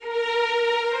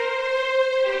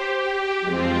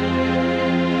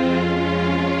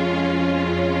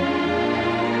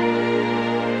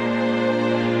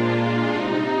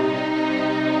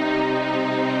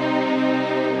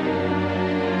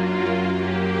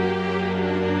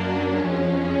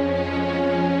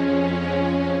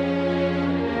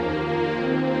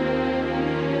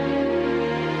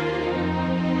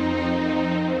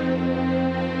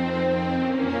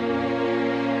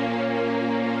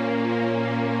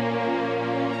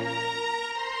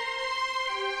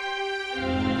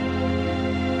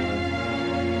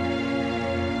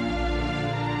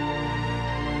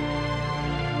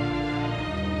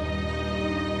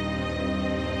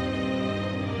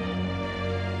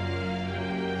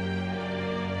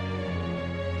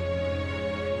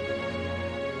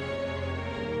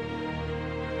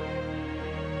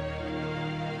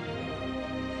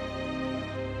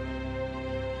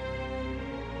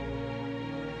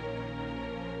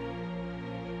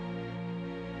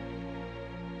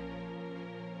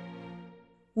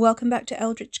Welcome back to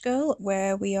Eldritch Girl,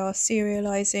 where we are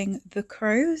serialising The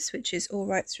Crows, which is all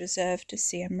rights reserved to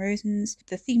C.M. Rosens.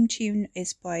 The theme tune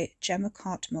is by Gemma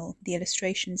Cartmell. The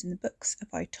illustrations in the books are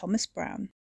by Thomas Brown.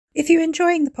 If you're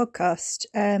enjoying the podcast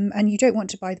and you don't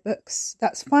want to buy the books,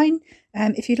 that's fine.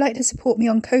 If you'd like to support me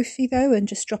on Ko-fi, though, and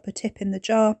just drop a tip in the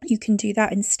jar, you can do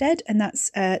that instead. And that's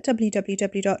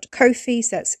www.ko-fi,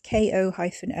 so that's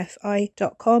ko-fi.com/CM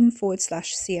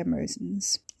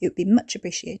Rosens. It would be much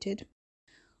appreciated.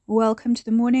 Welcome to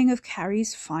the morning of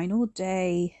Carrie's final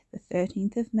day, the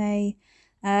 13th of May.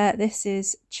 This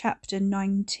is chapter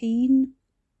 19,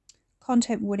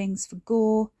 content warnings for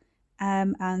gore,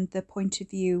 and the point of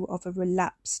view of a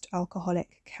relapsed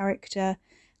alcoholic character,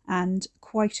 and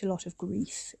quite a lot of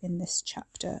grief in this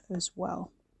chapter as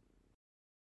well.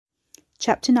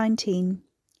 Chapter 19,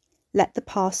 Let the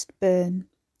Past Burn,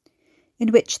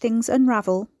 in which things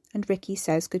unravel and Ricky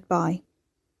says goodbye.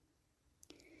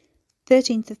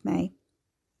 13th of May.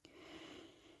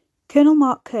 Colonel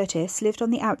Mark Curtis lived on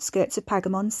the outskirts of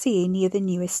Pagamon-Sea near the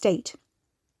new estate.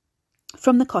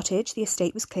 From the cottage, the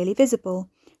estate was clearly visible,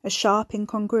 a sharp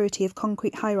incongruity of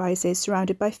concrete high-rises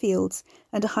surrounded by fields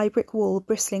and a high brick wall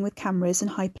bristling with cameras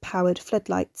and high-powered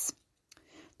floodlights.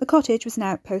 The cottage was an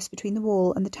outpost between the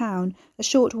wall and the town, a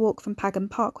short walk from Pagam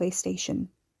Parkway station.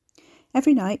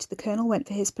 Every night the colonel went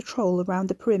for his patrol around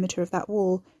the perimeter of that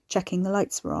wall, checking the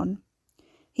lights were on.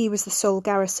 He was the sole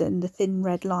garrison, the thin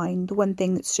red line, the one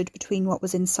thing that stood between what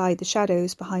was inside the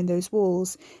shadows behind those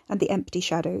walls and the empty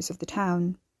shadows of the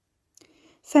town.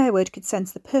 Fairwood could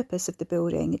sense the purpose of the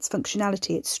building, its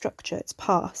functionality, its structure, its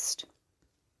past.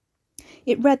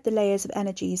 It read the layers of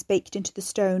energies baked into the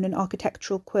stone and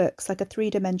architectural quirks like a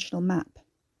three-dimensional map.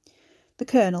 The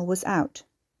colonel was out.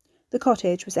 The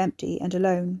cottage was empty and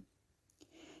alone.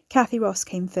 Cathy Ross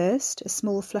came first, a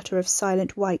small flutter of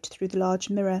silent white through the large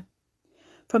mirror.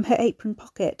 From her apron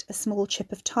pocket, a small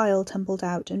chip of tile tumbled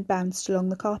out and bounced along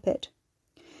the carpet.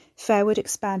 Fairwood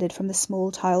expanded from the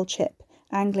small tile chip,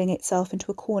 angling itself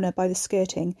into a corner by the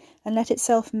skirting, and let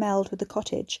itself meld with the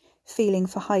cottage, feeling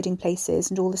for hiding places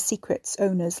and all the secrets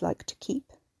owners like to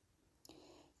keep.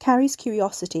 Carrie's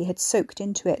curiosity had soaked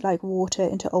into it like water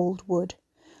into old wood.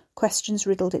 Questions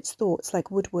riddled its thoughts like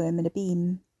woodworm in a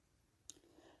beam.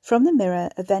 From the mirror,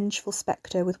 a vengeful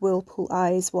spectre with whirlpool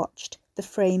eyes watched, the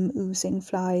frame oozing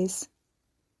flies.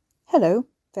 "Hello,"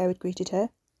 Fairwood greeted her.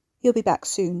 "He'll be back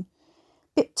soon.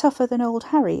 Bit tougher than old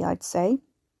Harry, I'd say."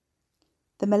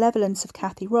 The malevolence of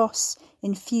Cathy Ross,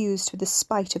 infused with the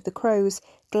spite of the crows,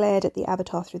 glared at the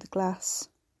avatar through the glass.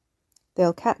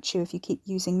 "They'll catch you if you keep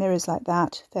using mirrors like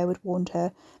that," Fairwood warned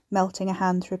her, melting a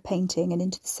hand through a painting and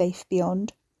into the safe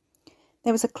beyond.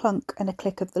 There was a clunk and a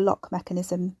click of the lock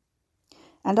mechanism.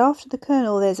 "And after the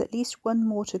colonel there's at least one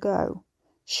more to go.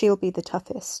 She'll be the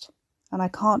toughest, and I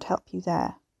can't help you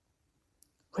there."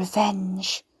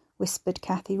 "Revenge," whispered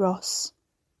Cathy Ross.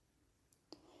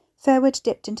 Fairwood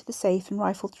dipped into the safe and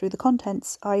rifled through the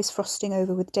contents, eyes frosting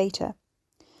over with data.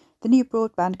 The new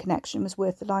broadband connection was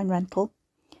worth the line rental.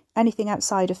 Anything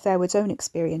outside of Fairwood's own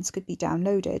experience could be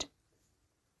downloaded.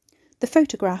 The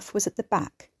photograph was at the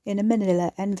back, in a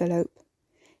manila envelope.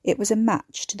 It was a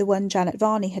match to the one Janet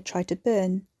Varney had tried to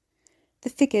burn. The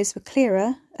figures were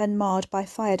clearer, unmarred by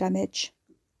fire damage.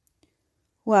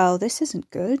 "Well, this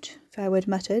isn't good," Fairwood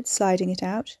muttered, sliding it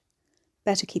out.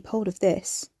 "Better keep hold of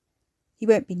this. He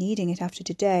won't be needing it after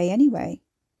today, anyway."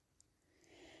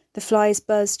 The flies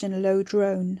buzzed in a low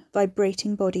drone,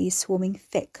 vibrating bodies swarming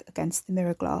thick against the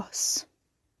mirror glass.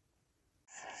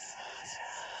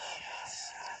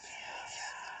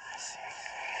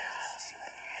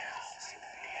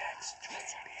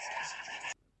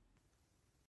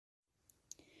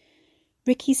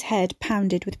 Ricky's head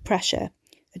pounded with pressure,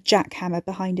 a jackhammer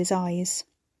behind his eyes.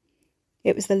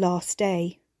 It was the last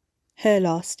day. Her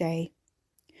last day.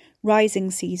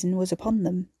 Rising season was upon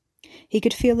them. He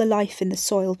could feel the life in the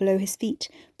soil below his feet,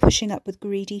 pushing up with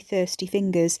greedy, thirsty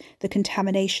fingers, the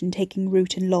contamination taking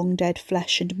root in long dead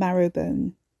flesh and marrow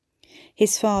bone.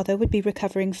 His father would be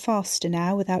recovering faster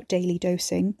now without daily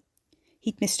dosing.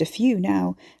 He'd missed a few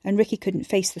now, and Ricky couldn't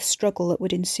face the struggle that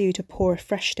would ensue to pour a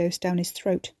fresh dose down his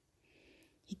throat.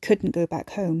 He couldn't go back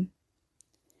home.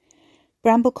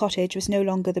 Bramble Cottage was no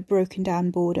longer the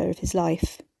broken-down border of his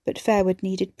life, but Fairwood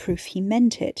needed proof he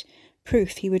meant it,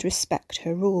 proof he would respect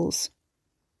her rules.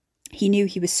 He knew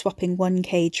he was swapping one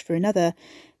cage for another,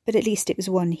 but at least it was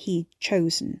one he'd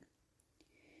chosen.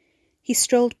 He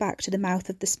strolled back to the mouth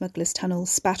of the smuggler's tunnel,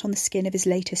 spat on the skin of his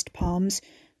latest palms,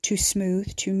 too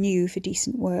smooth, too new for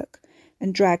decent work,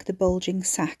 and dragged the bulging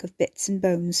sack of bits and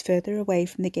bones further away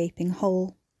from the gaping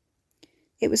hole.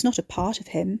 It was not a part of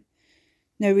him.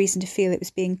 No reason to feel it was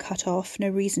being cut off, no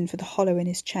reason for the hollow in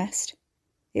his chest.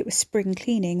 It was spring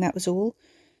cleaning, that was all,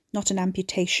 not an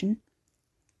amputation.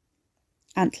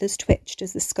 Antlers twitched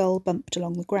as the skull bumped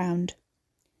along the ground.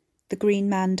 The green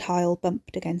man tile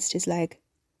bumped against his leg.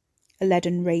 A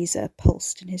leaden razor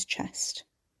pulsed in his chest.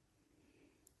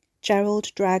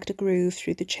 Gerald dragged a groove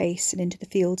through the chase and into the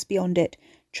fields beyond it,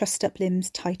 trussed up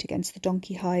limbs tight against the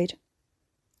donkey hide.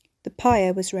 The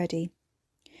pyre was ready.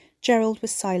 Gerald was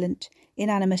silent,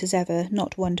 inanimate as ever,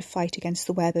 not one to fight against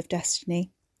the web of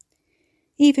destiny.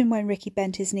 Even when Ricky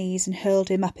bent his knees and hurled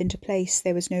him up into place,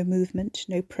 there was no movement,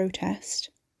 no protest.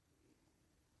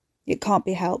 "It can't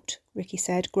be helped," Ricky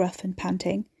said, gruff and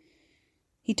panting.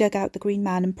 He dug out the green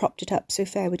man and propped it up so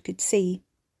Fairwood could see.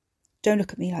 "Don't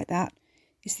look at me like that.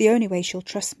 It's the only way she'll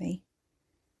trust me."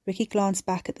 Ricky glanced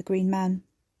back at the green man.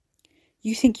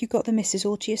 "You think you got the missus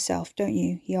all to yourself, don't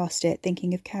you?" he asked it,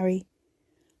 thinking of Carrie.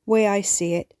 "Way I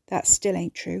see it, that still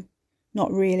ain't true.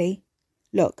 Not really.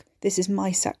 Look, this is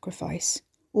my sacrifice.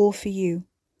 All for you.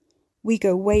 We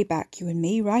go way back, you and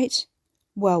me, right?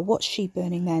 Well, what's she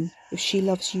burning then, if she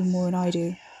loves you more than I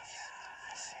do?"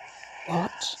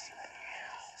 "What?"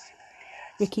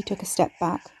 Ricky took a step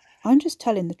back. "I'm just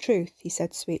telling the truth," he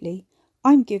said sweetly.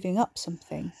 "I'm giving up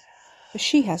something. But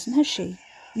she hasn't, has she?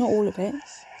 Not all of it."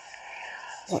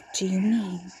 "What do you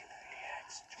mean?"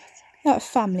 "That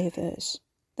family of hers.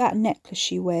 That necklace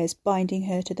she wears, binding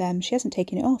her to them. She hasn't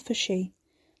taken it off, has she?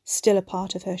 Still a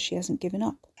part of her she hasn't given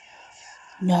up."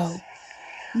 No,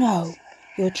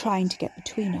 you're trying to get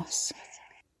between us."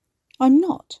 "I'm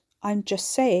not. I'm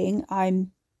just saying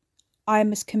I'm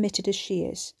as committed as she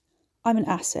is. I'm an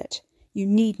asset. You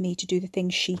need me to do the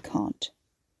things she can't."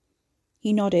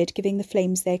 He nodded, giving the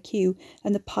flames their cue,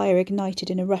 and the pyre ignited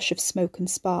in a rush of smoke and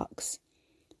sparks.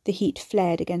 The heat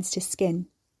flared against his skin.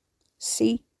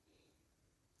 "See?"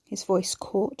 His voice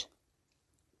caught.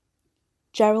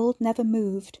 Gerald never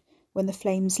moved when the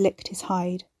flames licked his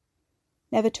hide.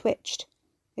 Never twitched,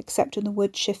 except when the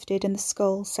wood shifted and the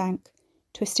skull sank,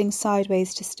 twisting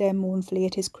sideways to stare mournfully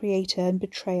at his creator and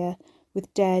betrayer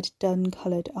with dead,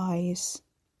 dun-coloured eyes.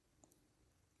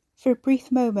 For a brief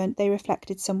moment they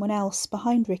reflected someone else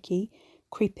behind Ricky,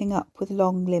 creeping up with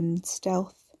long-limbed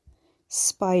stealth.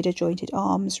 Spider-jointed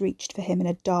arms reached for him in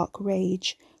a dark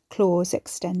rage, claws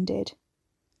extended.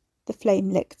 The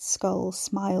flame-licked skull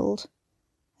smiled,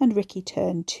 and Ricky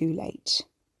turned too late.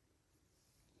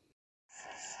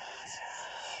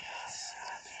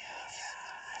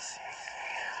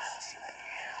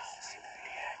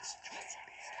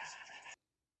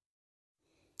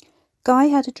 Guy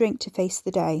had a drink to face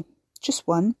the day. Just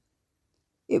one.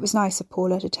 It was nice of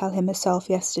Paula to tell him herself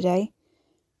yesterday.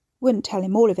 Wouldn't tell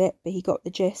him all of it, but he got the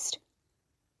gist.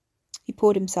 He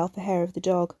poured himself a hair of the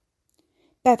dog.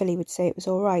 Beverly would say it was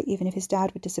all right, even if his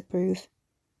dad would disapprove.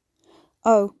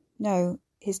 Oh, no,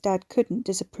 his dad couldn't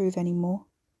disapprove any more.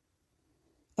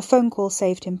 A phone call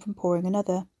saved him from pouring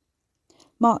another.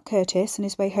 Mark Curtis, on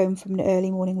his way home from an early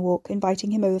morning walk,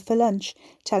 inviting him over for lunch,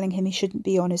 telling him he shouldn't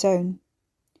be on his own.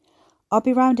 "I'll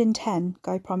be round in 10,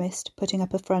 Guy promised, putting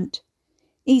up a front.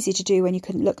 Easy to do when you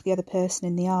couldn't look the other person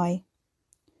in the eye.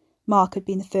 Mark had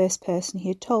been the first person he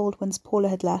had told once Paula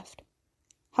had left.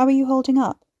 "How are you holding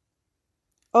up?"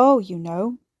 "Oh, you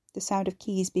know," the sound of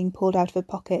keys being pulled out of a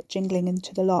pocket, jingling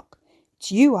into the lock.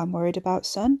 "It's you I'm worried about,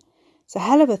 son. It's a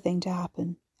hell of a thing to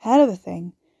happen. Hell of a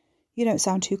thing. You don't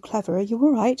sound too clever. Are you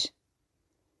all right?"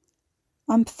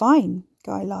 "I'm fine,"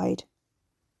 Guy lied.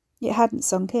 It hadn't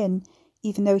sunk in,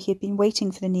 even though he had been waiting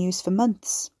for the news for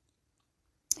months.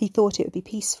 He thought it would be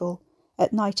peaceful,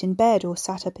 at night in bed or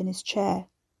sat up in his chair.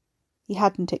 He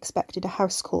hadn't expected a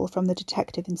house call from the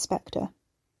detective inspector.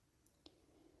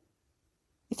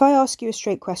 "If I ask you a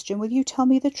straight question, will you tell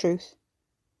me the truth?"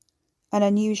 An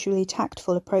unusually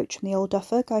tactful approach from the old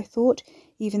duffer, Guy thought,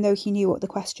 even though he knew what the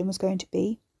question was going to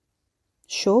be.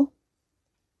 "Sure."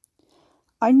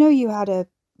 "I know you had a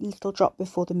little drop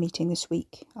before the meeting this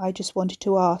week. I just wanted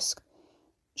to ask,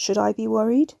 should I be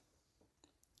worried?"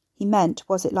 He meant,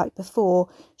 was it like before?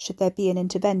 Should there be an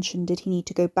intervention? Did he need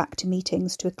to go back to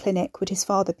meetings, to a clinic? Would his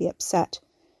father be upset?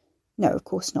 No, of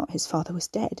course not. His father was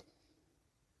dead.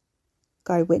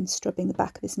 Guy winced, rubbing the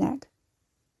back of his neck.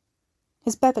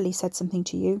 "Has Beverly said something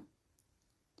to you?"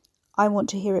 "I want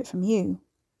to hear it from you."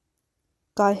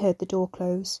 Guy heard the door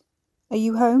close. "Are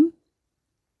you home?"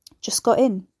 "Just got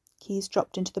in." Keys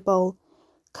dropped into the bowl.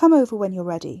 "Come over when you're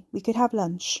ready. We could have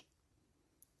lunch."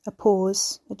 A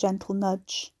pause, a gentle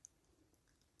nudge.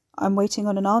 "I'm waiting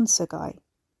on an answer, Guy."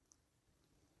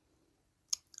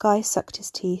 Guy sucked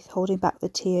his teeth, holding back the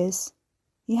tears.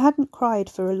 He hadn't cried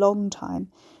for a long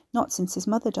time, not since his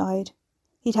mother died.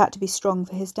 He'd had to be strong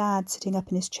for his dad, sitting up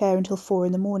in his chair until 4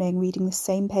 a.m, reading the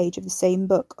same page of the same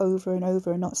book over and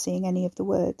over and not seeing any of the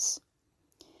words.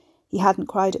 He hadn't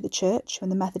cried at the church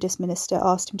when the Methodist minister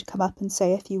asked him to come up and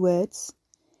say a few words.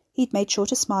 He'd made sure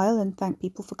to smile and thank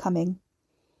people for coming.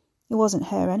 It wasn't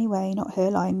her anyway, not her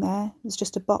lying there. It was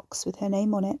just a box with her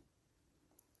name on it.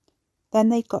 Then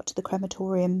they'd got to the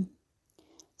crematorium.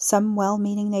 Some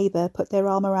well-meaning neighbour put their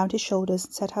arm around his shoulders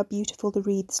and said how beautiful the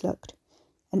wreaths looked,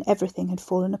 and everything had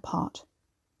fallen apart.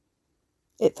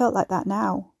 It felt like that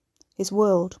now, his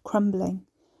world crumbling,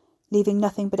 leaving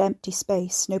nothing but empty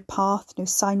space, no path, no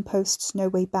signposts, no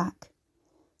way back.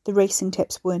 The racing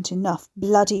tips weren't enough.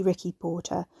 Bloody Ricky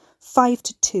Porter.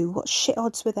 5-2, what shit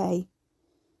odds were they?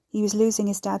 He was losing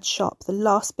his dad's shop, the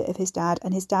last bit of his dad,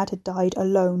 and his dad had died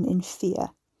alone in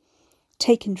fear.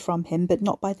 Taken from him, but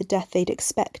not by the death they'd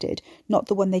expected, not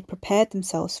the one they'd prepared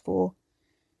themselves for.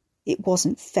 It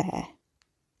wasn't fair.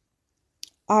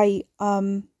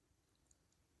 I'm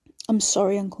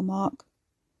sorry, Uncle Mark.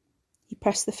 He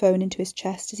pressed the phone into his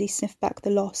chest as he sniffed back the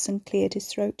loss and cleared his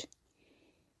throat.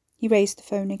 He raised the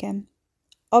phone again.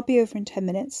 I'll be over in 10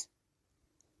 minutes.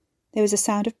 There was a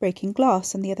sound of breaking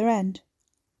glass on the other end.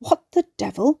 What the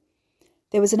devil?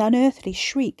 There was an unearthly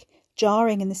shriek,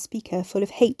 jarring in the speaker, full of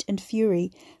hate and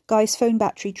fury. Guy's phone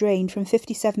battery drained from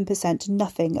 57% to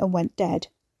nothing and went dead.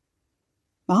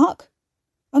 Mark?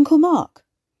 Uncle Mark?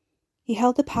 He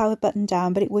held the power button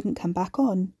down, but it wouldn't come back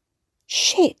on.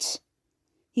 Shit!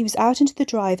 He was out into the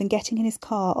drive and getting in his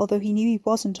car, although he knew he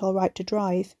wasn't all right to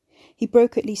drive. He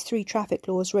broke at least 3 traffic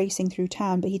laws racing through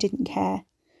town, but he didn't care.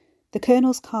 The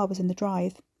Colonel's car was in the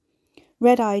drive.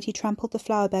 Red-eyed, he trampled the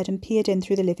flower bed and peered in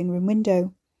through the living-room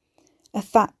window. A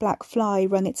fat black fly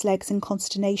wrung its legs in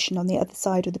consternation on the other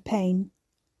side of the pane.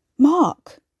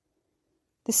 Mark!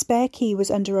 The spare key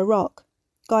was under a rock.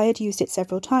 Guy had used it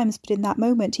several times, but in that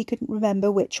moment he couldn't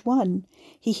remember which one.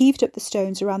 He heaved up the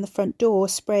stones around the front door,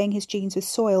 spraying his jeans with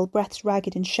soil, breaths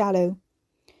ragged and shallow.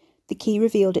 The key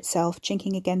revealed itself,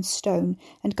 chinking against stone,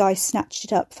 and Guy snatched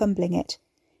it up, fumbling it.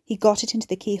 He got it into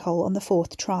the keyhole on the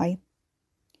 4th try.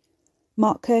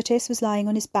 Mark Curtis was lying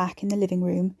on his back in the living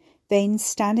room, veins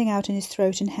standing out in his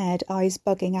throat and head, eyes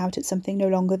bugging out at something no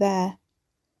longer there.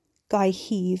 Guy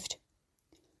heaved.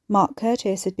 Mark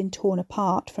Curtis had been torn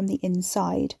apart from the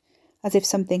inside, as if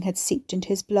something had seeped into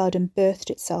his blood and birthed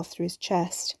itself through his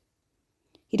chest.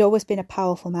 He'd always been a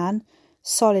powerful man,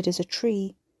 solid as a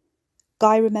tree.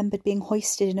 Guy remembered being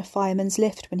hoisted in a fireman's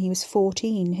lift when he was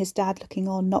 14, his dad looking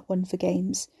on, not one for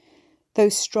games.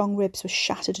 Those strong ribs were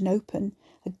shattered and open,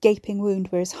 a gaping wound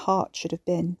where his heart should have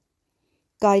been.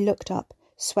 Guy looked up,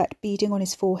 sweat beading on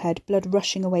his forehead, blood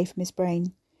rushing away from his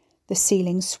brain. The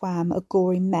ceiling swam, a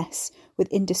gory mess,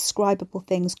 with indescribable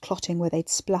things clotting where they'd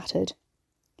splattered.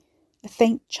 A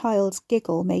faint child's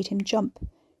giggle made him jump,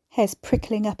 hairs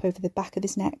prickling up over the back of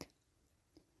his neck.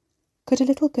 Could a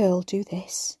little girl do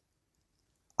this?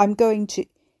 I'm going to...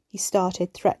 He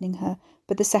started, threatening her,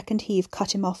 but the second heave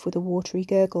cut him off with a watery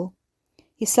gurgle.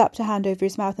 He slapped a hand over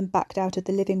his mouth and backed out of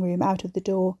the living room, out of the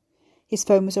door. His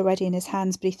phone was already in his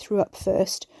hands, but he threw up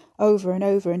first, over and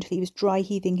over until he was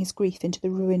dry-heaving his grief into the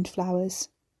ruined flowers.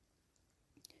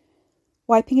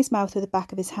 Wiping his mouth with the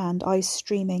back of his hand, eyes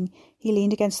streaming, he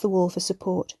leaned against the wall for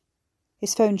support.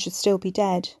 His phone should still be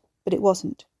dead, but it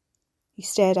wasn't. He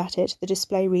stared at it, the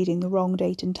display reading the wrong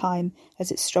date and time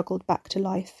as it struggled back to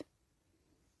life.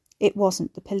 It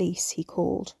wasn't the police, he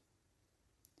called.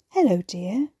 Hello,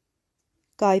 dear.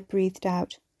 Guy breathed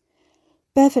out.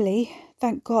 Beverly,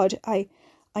 thank God, I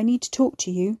need to talk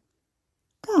to you.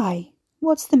 Guy,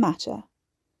 what's the matter?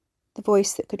 The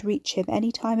voice that could reach him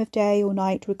any time of day or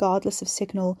night, regardless of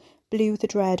signal, blew the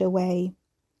dread away.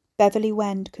 Beverly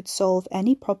Wend could solve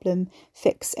any problem,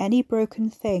 fix any broken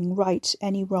thing, right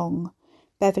any wrong.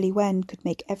 Beverly Wend could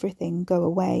make everything go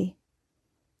away.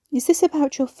 Is this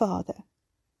about your father?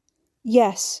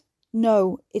 Yes.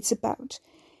 No, it's about...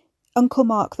 Uncle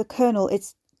Mark, the Colonel,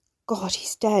 it's... God,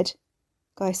 he's dead,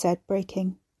 Guy said,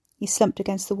 breaking. He slumped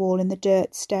against the wall in the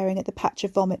dirt, staring at the patch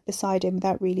of vomit beside him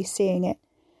without really seeing it.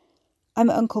 I'm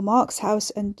at Uncle Mark's house,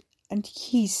 and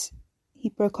he's... He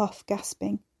broke off,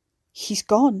 gasping. He's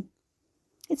gone.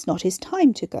 It's not his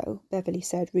time to go, Beverly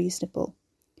said, reasonable.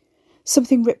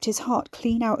 Something ripped his heart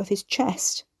clean out of his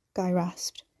chest, Guy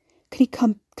rasped. Can he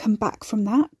come back from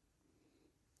that?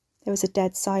 There was a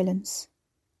dead silence.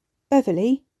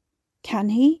 Beverly? Can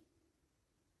he?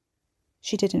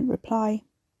 She didn't reply.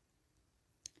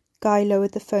 Guy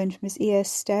lowered the phone from his ear,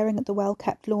 staring at the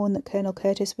well-kept lawn that Colonel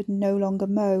Curtis would no longer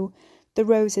mow, the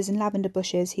roses and lavender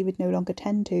bushes he would no longer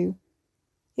tend to.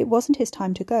 It wasn't his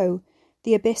time to go.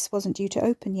 The abyss wasn't due to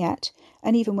open yet,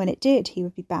 and even when it did, he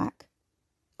would be back.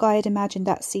 Guy had imagined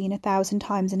that scene 1,000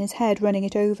 times in his head, running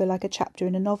it over like a chapter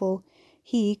in a novel.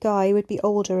 He, Guy, would be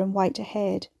older and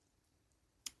white-haired.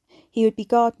 He would be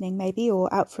gardening, maybe,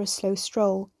 or out for a slow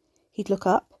stroll. He'd look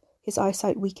up, his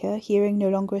eyesight weaker, hearing no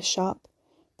longer as sharp.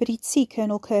 But he'd see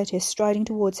Colonel Curtis striding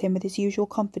towards him with his usual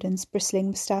confidence, bristling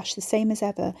moustache the same as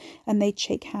ever, and they'd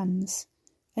shake hands.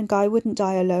 And Guy wouldn't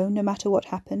die alone, no matter what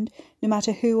happened, no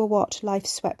matter who or what life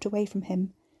swept away from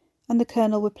him. And the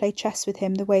Colonel would play chess with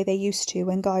him the way they used to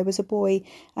when Guy was a boy,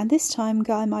 and this time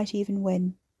Guy might even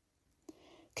win.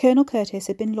 Colonel Curtis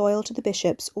had been loyal to the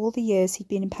bishops all the years he'd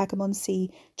been in Pagamon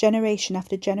Sea, generation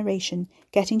after generation,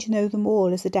 getting to know them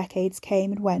all as the decades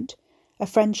came and went. A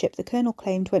friendship the Colonel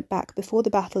claimed went back before the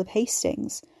Battle of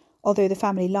Hastings, although the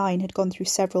family line had gone through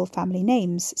several family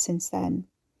names since then.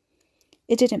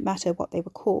 It didn't matter what they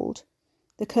were called.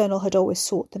 The Colonel had always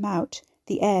sought them out,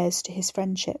 the heirs to his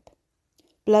friendship.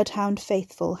 Bloodhound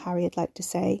faithful, Harry had liked to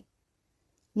say.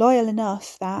 Loyal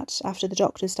enough that, after the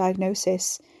doctor's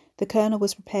diagnosis, the Colonel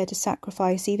was prepared to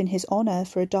sacrifice even his honour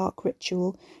for a dark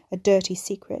ritual, a dirty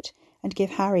secret, and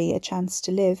give Harry a chance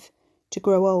to live, to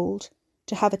grow old,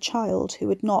 to have a child who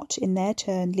would not, in their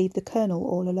turn, leave the Colonel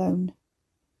all alone.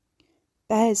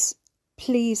 "Bez,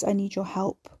 please, I need your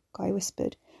help," Guy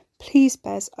whispered. "Please,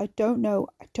 Bez, I don't know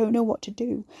what to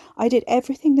do. I did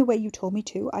everything the way you told me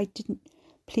to. I didn't.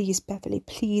 Please, Beverly,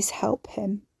 please help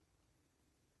him."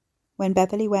 When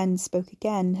Beverly Wen spoke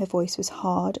again, her voice was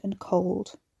hard and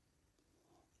cold.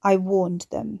 "I warned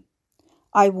them.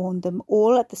 I warned them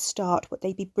all at the start what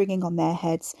they'd be bringing on their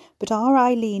heads, but our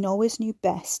Eileen always knew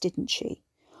best, didn't she?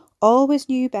 Always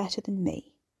knew better than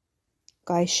me."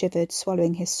 Guy shivered,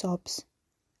 swallowing his sobs.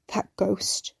 "That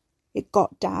ghost. It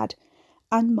got Dad.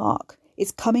 And Mark.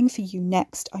 It's coming for you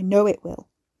next. I know it will.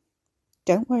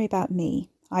 Don't worry about me.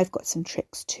 I've got some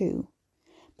tricks too.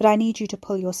 But I need you to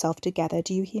pull yourself together.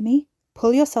 Do you hear me?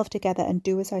 Pull yourself together and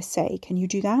do as I say. Can you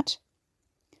do that?"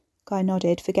 Guy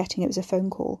nodded, forgetting it was a phone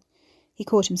call. He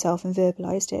caught himself and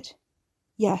verbalised it.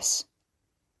 "Yes."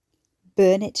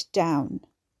 "Burn it down."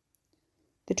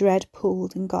 The dread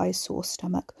pulled in Guy's sore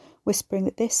stomach, whispering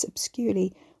that this,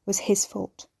 obscurely, was his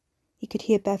fault. He could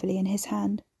hear Beverly in his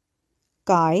hand.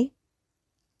 Guy,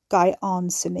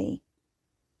 answer me."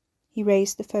 He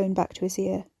raised the phone back to his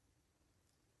ear.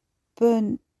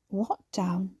 "Burn what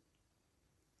down?"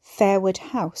 "Fairwood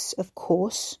House, of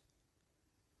course."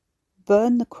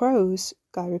 "Burn the crows,"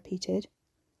 Guy repeated.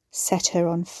 "Set her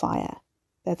on fire,"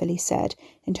 Beverly said,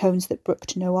 in tones that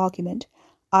brooked no argument.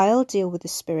 "I'll deal with the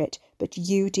spirit, but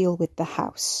you deal with the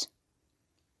house."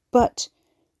 "But—"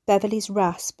 Beverly's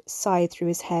rasp sighed through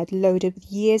his head, loaded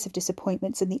with years of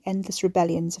disappointments and the endless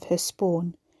rebellions of her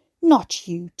spawn. "Not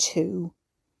you too."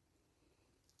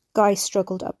 Guy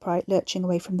struggled upright, lurching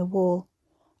away from the wall.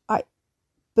 "I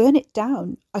burn it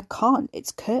down. I can't.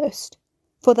 It's cursed."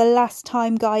 "For the last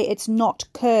time, Guy, it's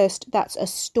not cursed. That's a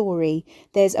story.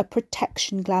 There's a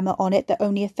protection glamour on it that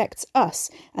only affects us,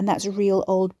 and that's real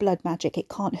old blood magic. It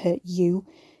can't hurt you.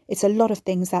 It's a lot of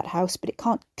things, that house, but it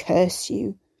can't curse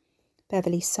you."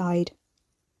 Beverly sighed.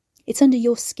 "It's under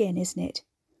your skin, isn't it?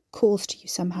 Calls to you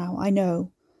somehow, I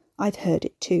know. I've heard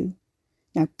it too.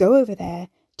 Now go over there,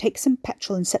 take some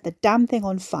petrol and set the damn thing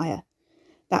on fire.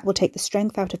 That will take the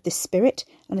strength out of this spirit,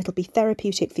 and it'll be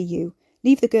therapeutic for you.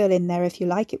 Leave the girl in there if you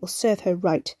like. It will serve her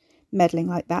right. Meddling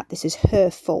like that, this is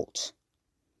her fault."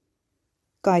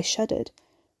 Guy shuddered,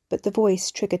 but the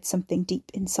voice triggered something deep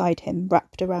inside him,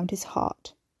 wrapped around his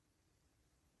heart.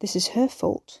 "This is her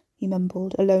fault," he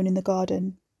mumbled, alone in the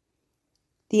garden.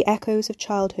 The echoes of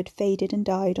childhood faded and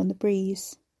died on the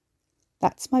breeze.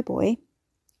 "That's my boy."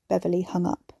 Beverly hung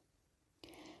up.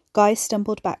 Guy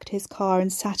stumbled back to his car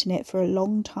and sat in it for a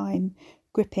long time,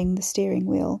 gripping the steering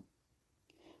wheel.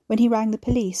 When he rang the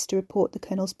police to report the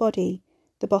Colonel's body,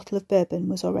 the bottle of bourbon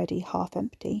was already half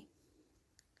empty.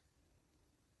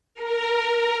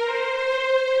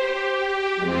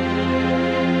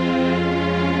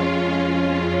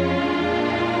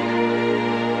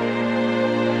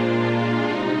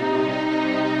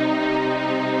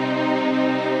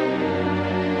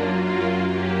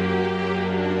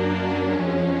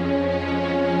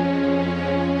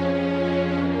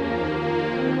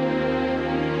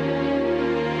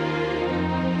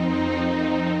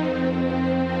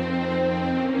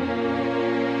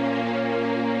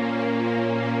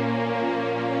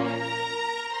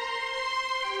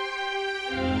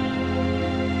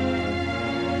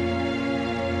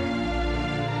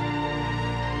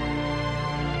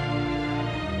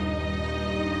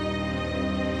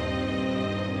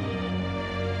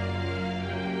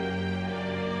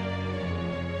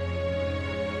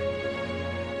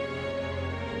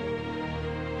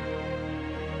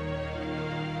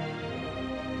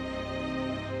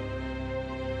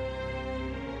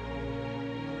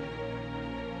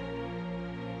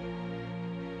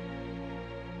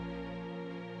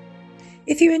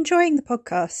 If you're enjoying the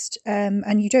podcast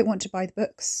and you don't want to buy the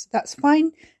books, that's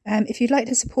fine. If you'd like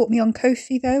to support me on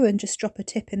Ko-fi though and just drop a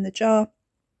tip in the jar,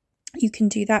 you can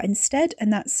do that instead,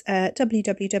 and that's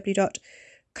www.ko-fi,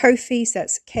 so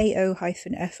that's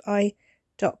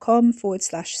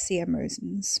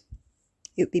ko-fi.com/cmrosens.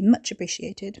 It would be much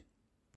appreciated.